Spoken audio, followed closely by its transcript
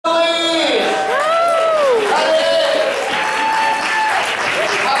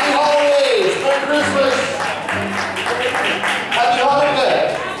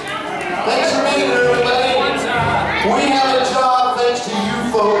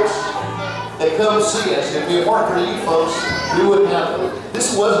that come see us. If it weren't for you folks, we wouldn't have it.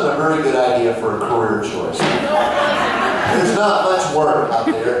 This wasn't a very good idea for a career choice. There's not much work out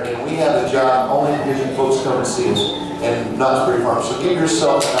there, and we have a job only because you folks come and see us in Knott's Berry Farm. So give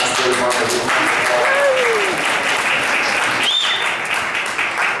yourself a Knott's Berry Farm.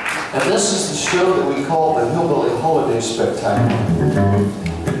 And this is the show that we call the Hillbilly Holiday Spectacular.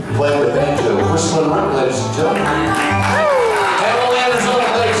 Playing the banjo, whistling room, ladies and gentlemen. Handle Anders on the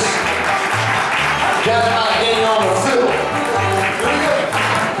bass. Kevin Knott getting on the fiddle.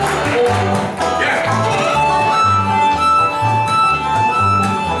 Here we go.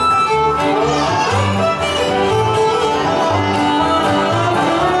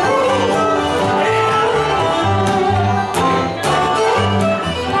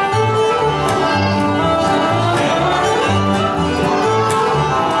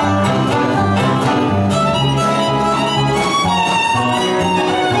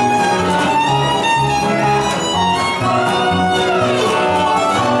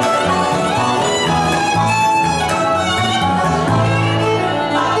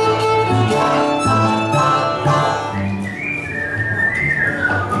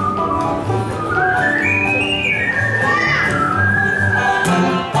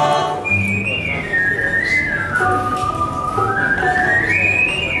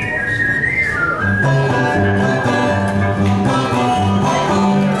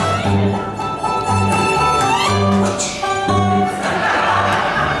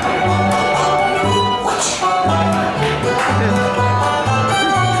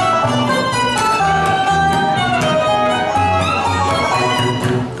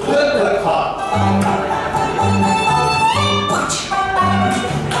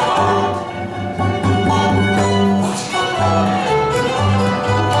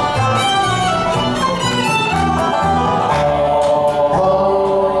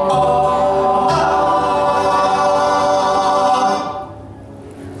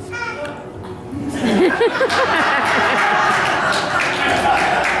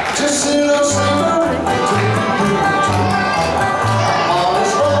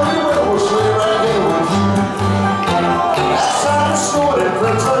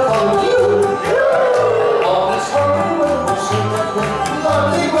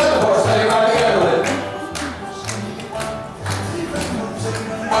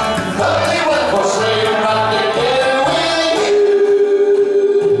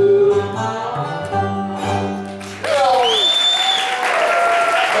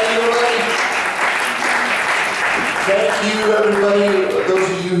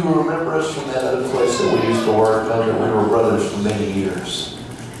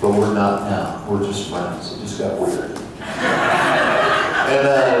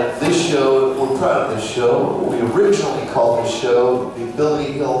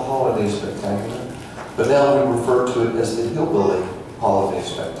 Holiday Spectacular, but now we refer to it as the Hillbilly Holiday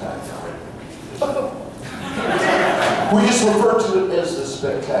Spectacular. We just refer to it as the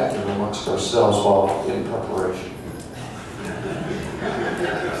Spectacular amongst ourselves while in preparation.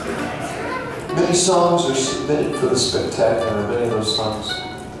 Many songs are submitted for the Spectacular, and many of those songs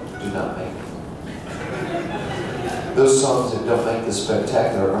do not make it. Those songs that don't make the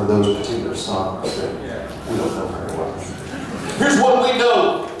Spectacular are those particular songs that we don't know very well. Here's what we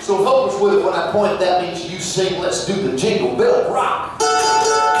know. So help us with it. When I point, that means you sing. Let's do the Jingle Bell Rock.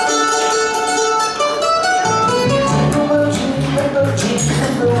 Jingle bell, jingle bell, jingle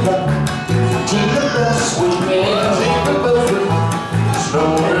bell rock. Jingle bells swing and jingle bells ring.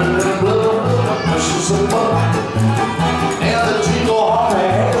 Snowing and blowing, pushing some fun. And the jingle all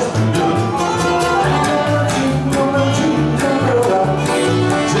has begun. Jingle bell, jingle bell rock.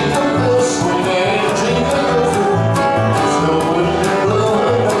 Jingle bells swing and jingle bells ring. Snowing and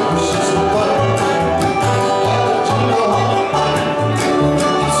blowing, pushing some fun. And the jingle all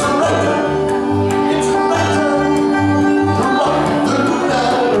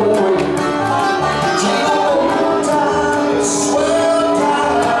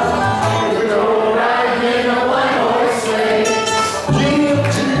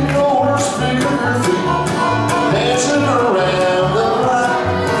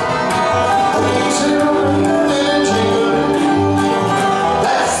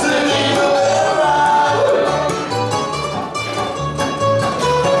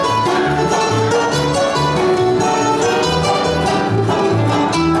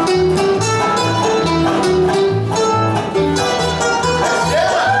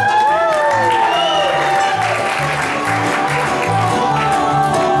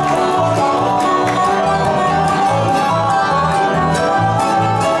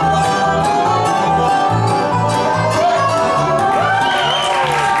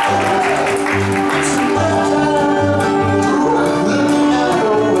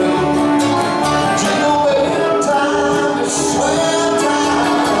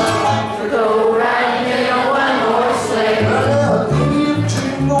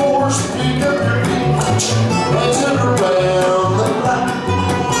dancing around the clock.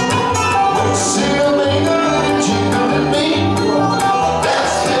 Sing a little jingle to me.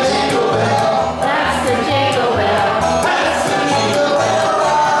 That's the jingle bell. That's the jingle bell. That's the jingle bell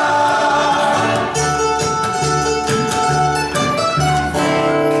rock.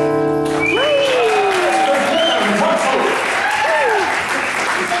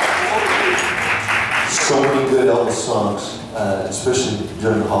 So many good Elvis songs, especially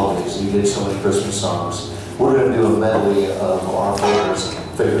during the holidays. He did so many Christmas songs. We're going to do a medley of our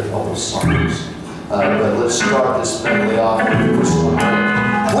favorite Elvis songs. But let's start this medley off with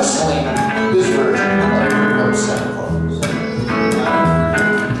whistling his version of Santa Claus.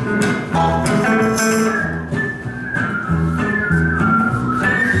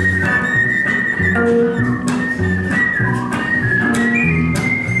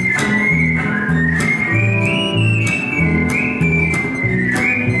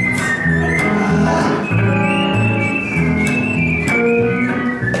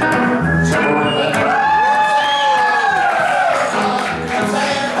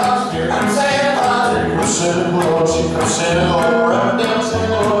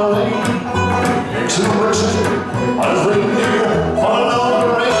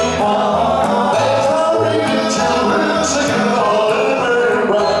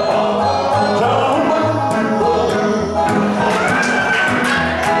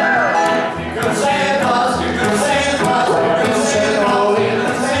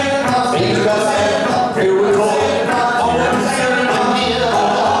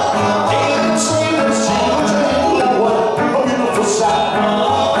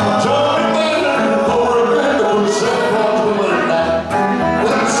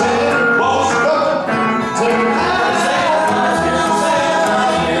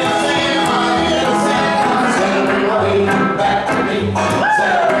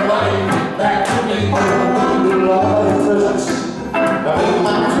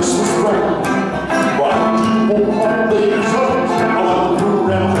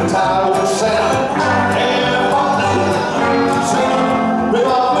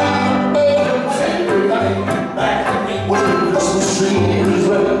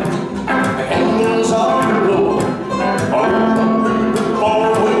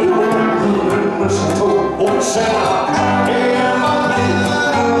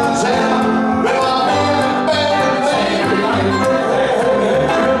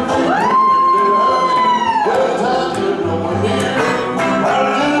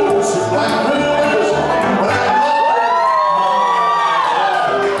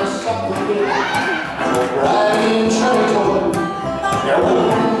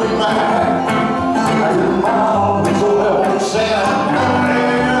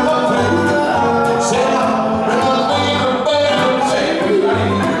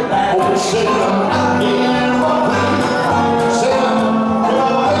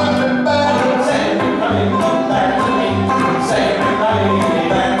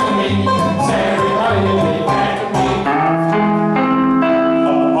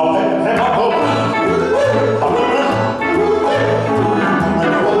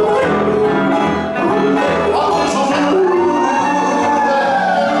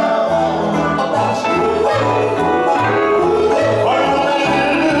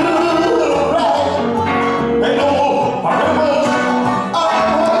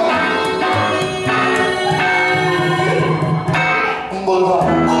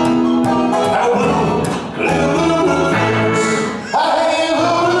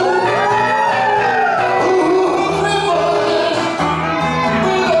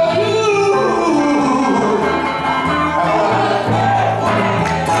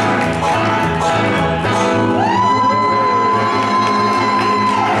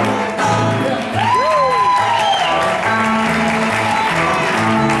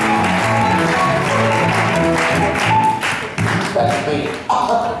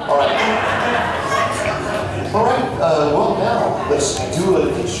 let's do an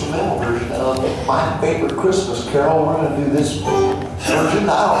instrumental version of my favorite Christmas carol. We're going to do this version.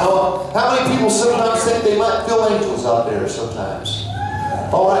 I don't know how many people sometimes think they might feel angels out there sometimes.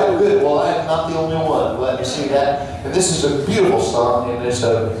 All right, good. Well, I'm not the only one. Glad to see that. And this is a beautiful song, and it's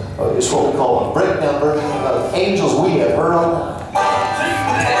what we call a breakdown version of Angels We Have Heard On.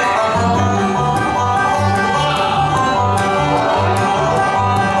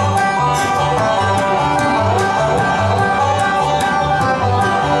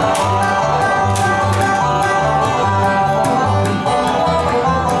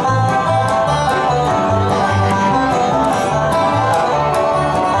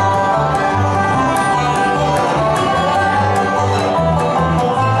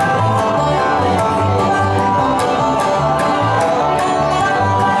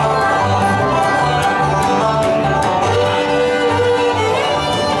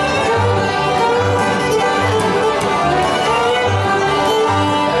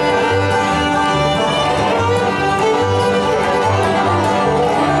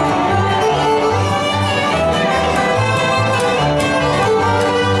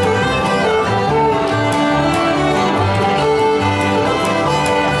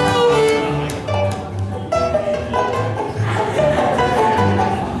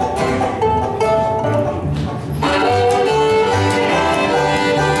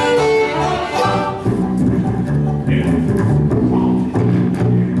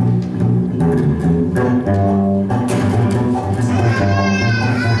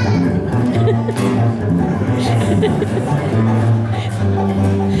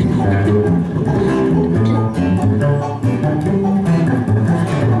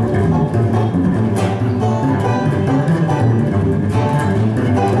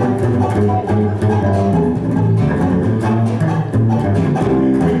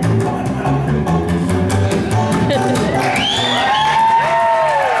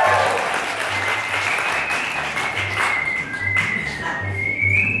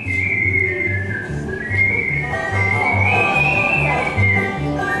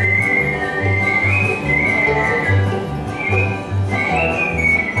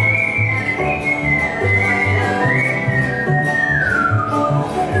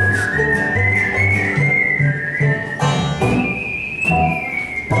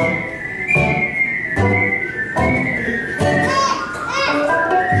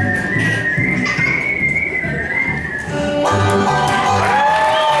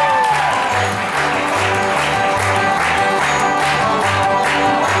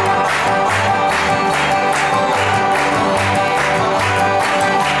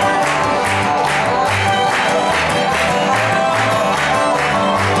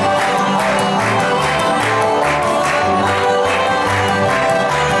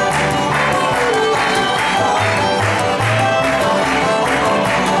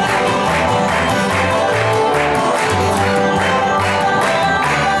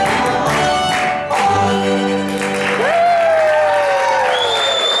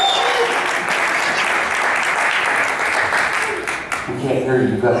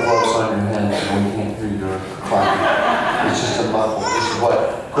 gloves on your hands and we can't hear your clapping. It's just a muffle. This is what,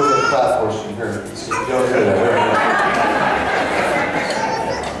 go ahead and clap for us and hear it. See, you don't hear that.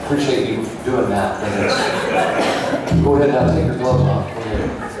 Appreciate you doing that. Go ahead now, take your gloves off. Go ahead.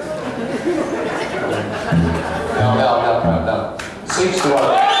 No. Seats to our...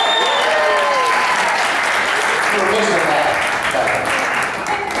 You're missing that.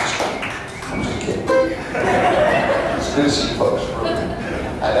 I'm just kidding. It's good to see you folks.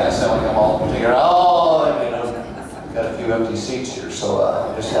 I sound like I'm all figuring out, got a few empty seats here, so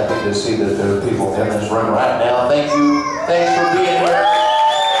I'm just happy to see that there are people in this room right now. Thank you. Thanks for being here.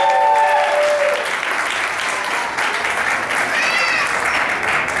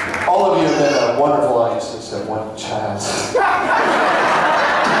 All of you have been a wonderful audience except one child.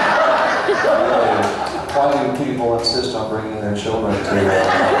 Why do people insist on bringing their children to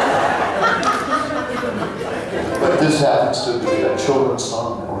But this happens to be a children's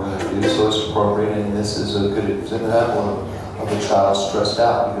song that we're going to do, so it's appropriate, and this is a good example of a child stressed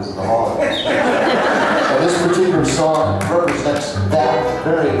out because of the holidays. And this particular song represents that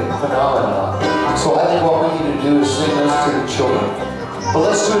very phenomenon. So I think what we need to do is sing this to the children. But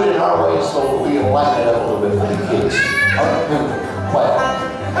let's do it in our way so we can lighten it up a little bit for the kids. All right, play it.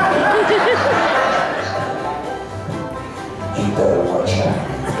 You better watch out.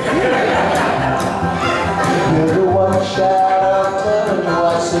 You better watch out, I'm telling you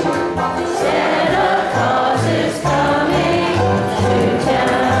I see. Santa Claus is coming to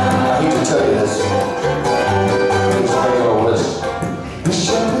town. I need to tell you this. He's making a list. He's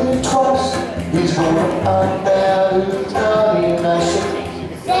showing it twice. He's going on down to Johnny and I say,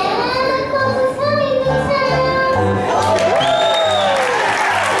 Santa Claus is coming to town.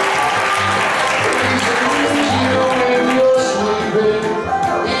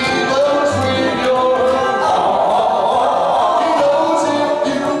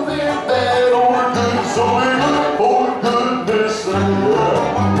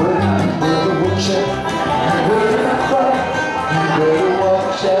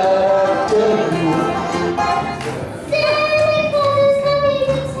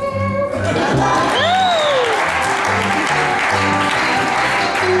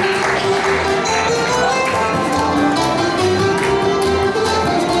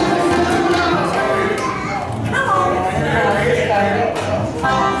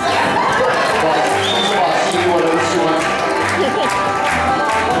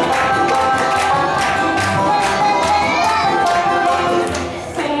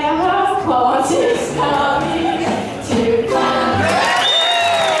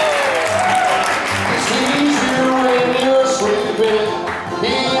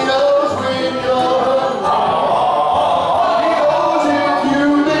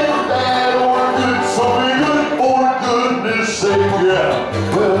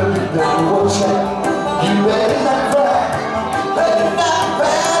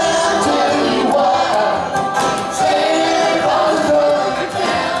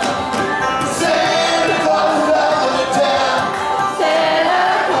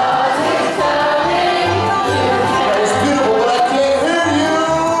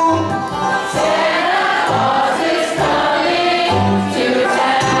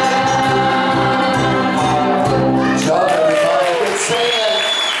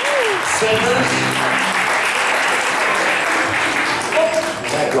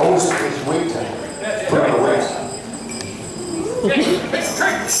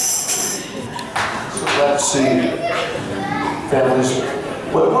 Let's see, families.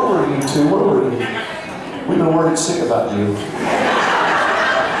 What were you two? What were you? We've been worried sick about you.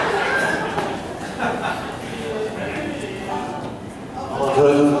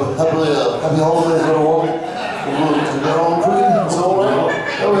 Happy holidays, everyone. We're on cooking. It's all right.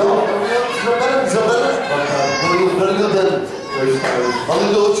 There we are. Is that better? Very good then. I'm going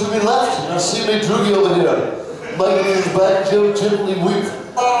to go to me left, and I see me droogie over here. Making his back gently weep.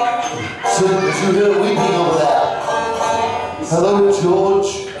 So, did you hear weeping over there? Hello,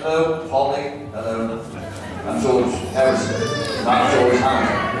 George. Hello, Polly. Hello. I'm George Harrison, not George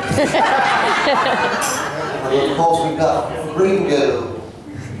Hamilton. And of course, we've got Ringo.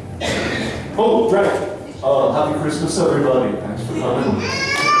 Oh, right. Happy Christmas, everybody. Thanks for coming.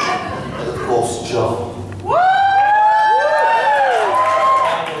 And of course, John.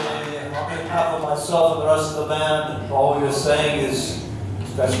 On behalf of myself and the rest of the band, all we are saying is,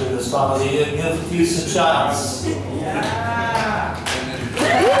 especially this time of the year, give peace a chance.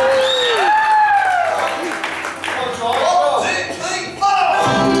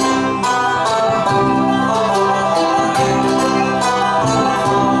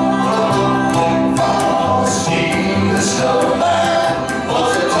 See the snowman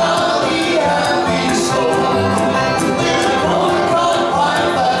was a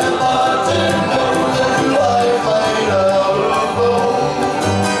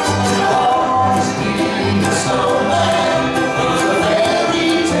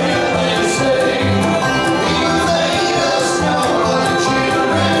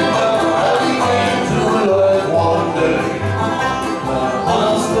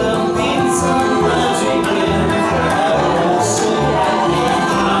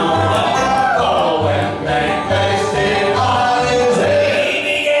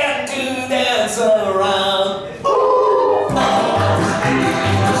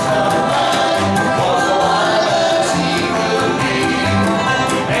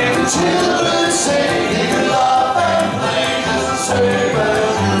Children singing, laugh and play as the sleigh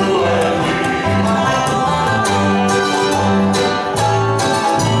bells do and ring.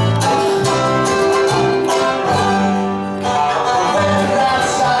 The weather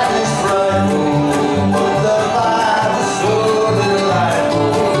outside is frightful, but the light is so delightful.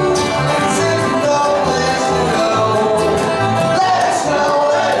 It's in no place to go. Let it snow,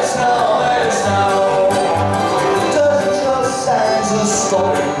 let it snow, let it snow. Does it just as a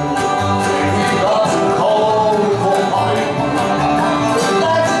story?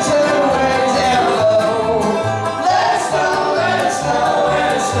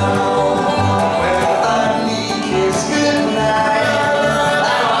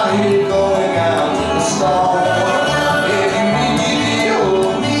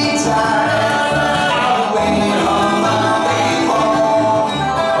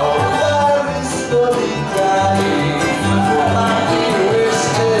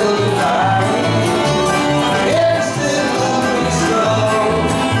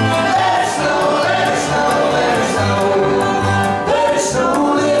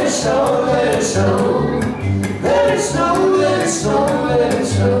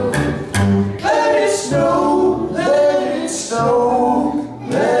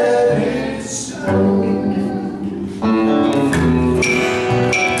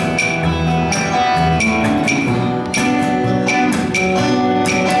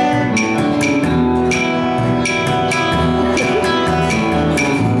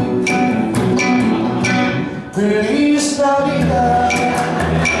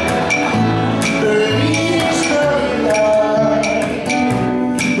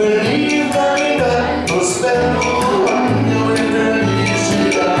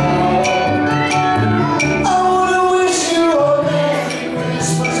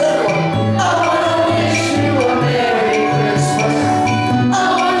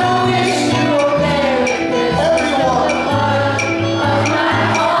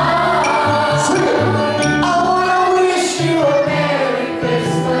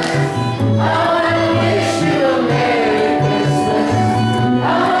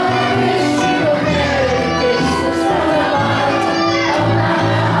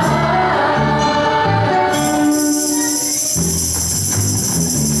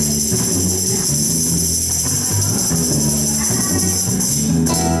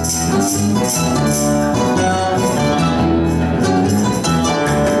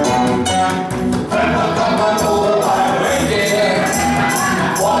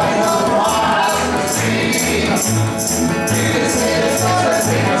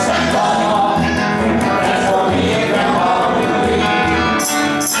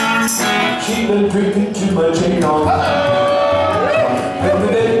 Drinking too much ain't on. And the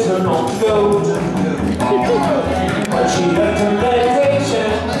day turned on to go. But she left her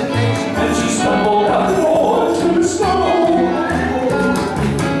medication and she stumbled out the door to the snow.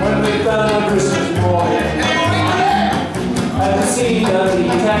 When we found her Christmas morning at the scene of the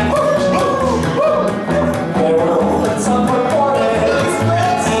attack, there were open some reporters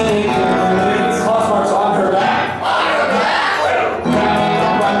and a Claus marks on her back.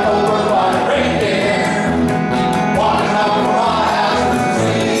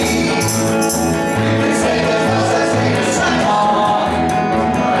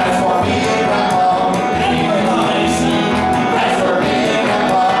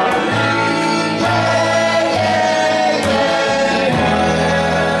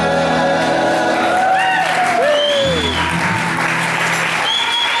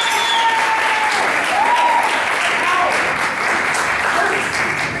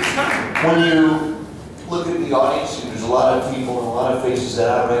 When you look at the audience, and there's a lot of people and a lot of faces that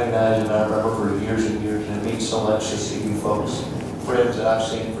I recognize and I remember for years and years, and it means so much to see you folks, friends that I've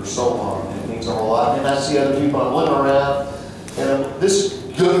seen for so long, and it means a whole lot. And I see other people, I'm looking around, and this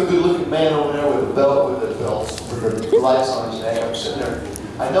good-looking man over there with the belts, with the lights on his neck, I'm sitting there.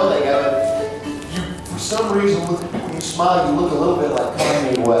 I know they got it. You, for some reason, when you smile, you look a little bit like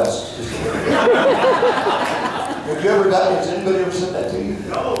Kanye West. Have you ever gotten, has anybody ever said that to you?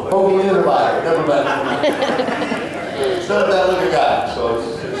 No. Oh, me neither, never mind. It's not a bad looking guy, so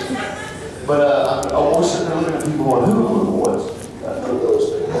I'm always sitting there looking at people going, who was? I know those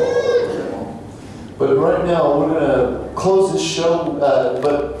people. But right now, we're going to close this show,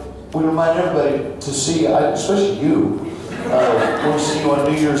 but we remind everybody to see, especially you, we'll see you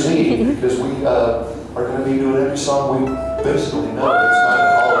on New Year's Eve, because we are going to be doing every song we basically know. It's not a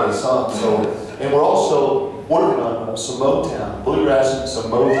holiday song, so, and we're also working on some Motown, bluegrass and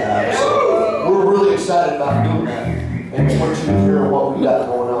some Motown. So we're really excited about doing that. And we want you to hear what we got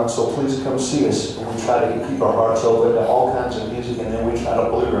going on. on, so please come see us. And we try to keep our hearts open to all kinds of music, and then we try to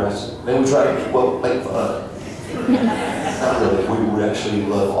bluegrass it. Then we try to, well, make fun of it. Not really, we actually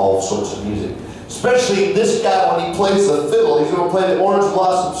love all sorts of music. Especially this guy when he plays the fiddle. He's going to play the Orange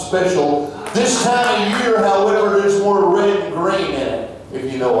Blossom Special. This time of year, however, there's more red and green in it,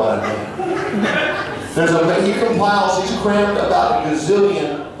 if you know what I mean. He compiles, he's crammed about a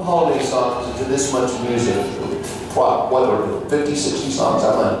gazillion holiday songs into this much music. What, 50, 60 songs,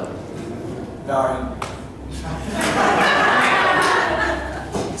 how many? Darn.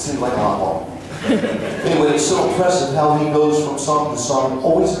 It seems like a lot more. Anyway, it's so impressive how he goes from song to song,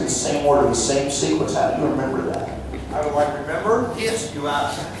 always in the same order, the same sequence. How do you remember that? How do I remember? Yes, you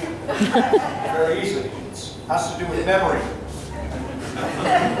ask. Very easily. It has to do with memory.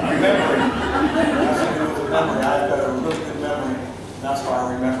 Remembering. It has to do with memory. I've got a really good memory. And that's why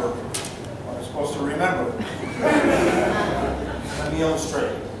I remember what I'm supposed to remember. Let me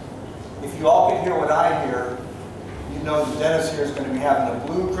illustrate. If you all could hear what I hear, you know that Dennis here is going to be having a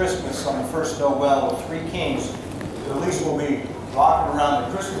blue Christmas on the first Noel with 3 kings. At least we'll be rocking around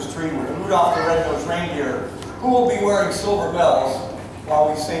the Christmas tree with Rudolph the Red-Nosed Reindeer, who will be wearing silver bells while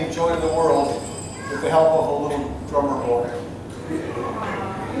we sing Joy to the World with the help of a little drummer boy.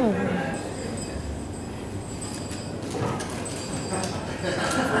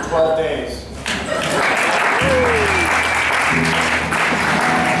 For 12 days.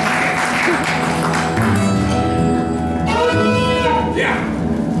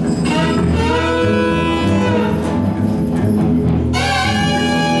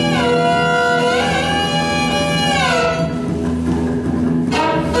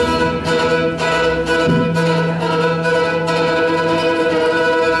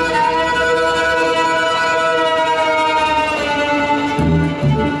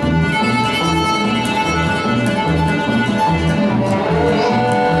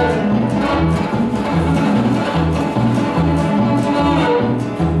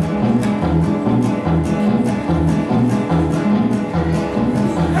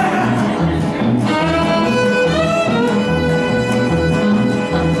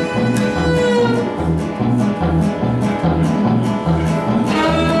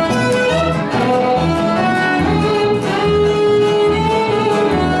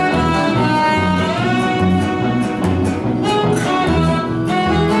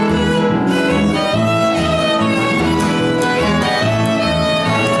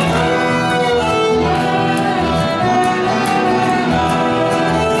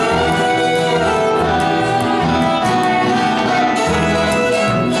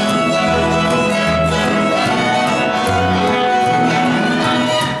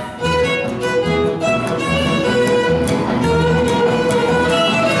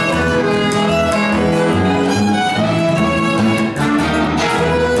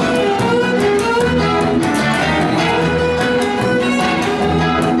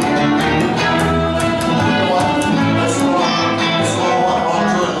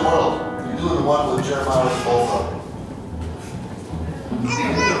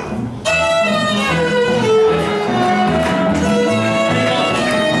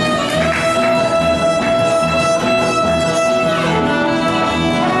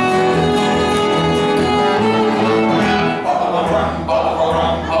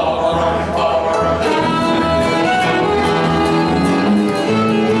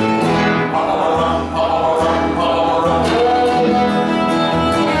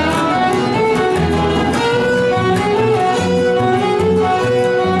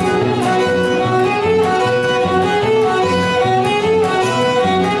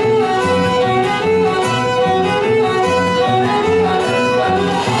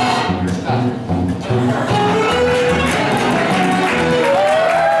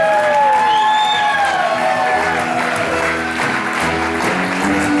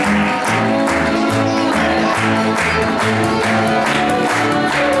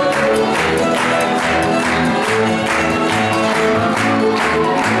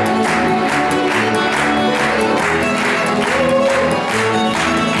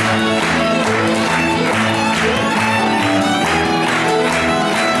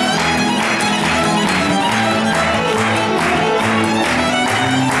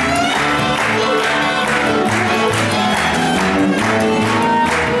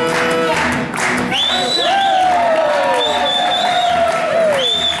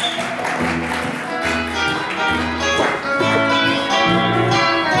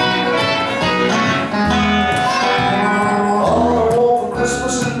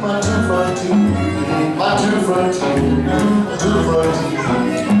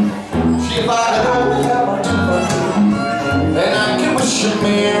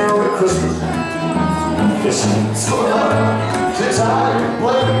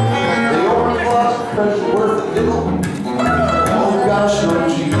 pressure.